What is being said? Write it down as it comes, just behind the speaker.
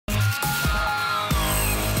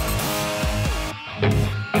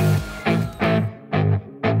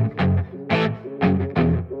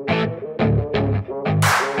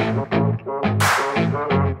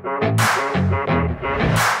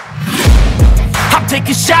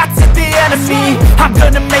taking shots at the enemy. I'm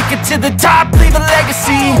gonna make it to the top, leave a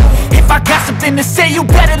legacy. If I got something to say, you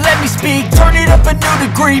better let me speak. Turn it up a new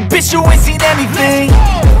degree, bitch, you ain't seen anything.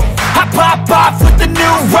 I pop off with the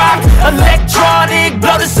new rock, electronic,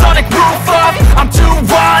 blow the sonic roof up. I'm too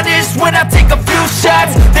honest when I take a few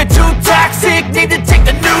shots. They're too toxic, need to take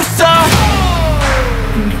the noose off.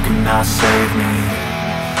 And you cannot save me,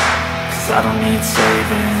 'cause I don't need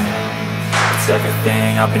saving. It's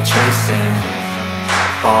everything I've been chasing,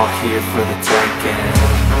 all here for the taking.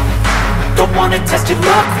 Don't wanna test your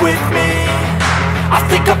luck with me, I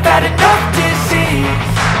think I've had enough disease.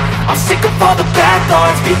 I'm sick of all the bad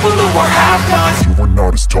thoughts, people who are half-nots. You were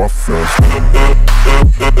not as tough as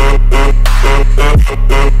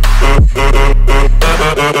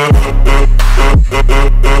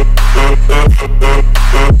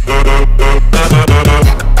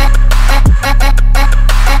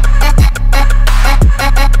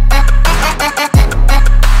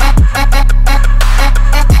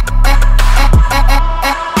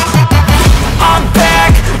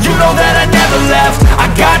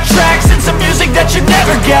that you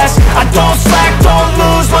never guess. I don't slack, don't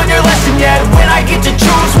lose, learn your lesson yet. When I get to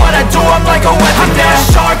choose what I do, I'm like a weapon. I'm not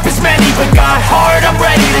sharp as many, but got heart. I'm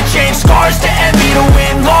ready to change scars to envy, to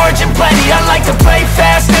win large and plenty. I like to play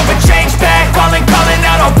fast, never change back. Calling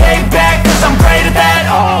out, I'll pay back, 'cause I'm great at that.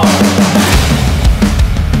 Oh,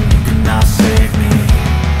 you cannot save me,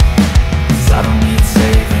 'cause I don't need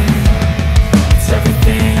saving. It's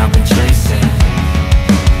everything I've been chasing,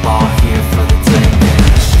 all here for the taking.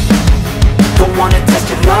 Don't wanna test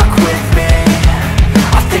your luck with me,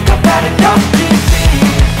 I think I've had enough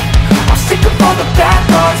disease. I'm sick of all the bad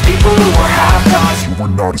thoughts, people who are half-nots. you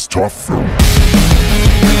were not as tough though.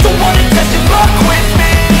 Don't wanna test your luck with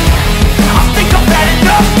me, I think I've had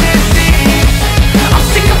enough disease.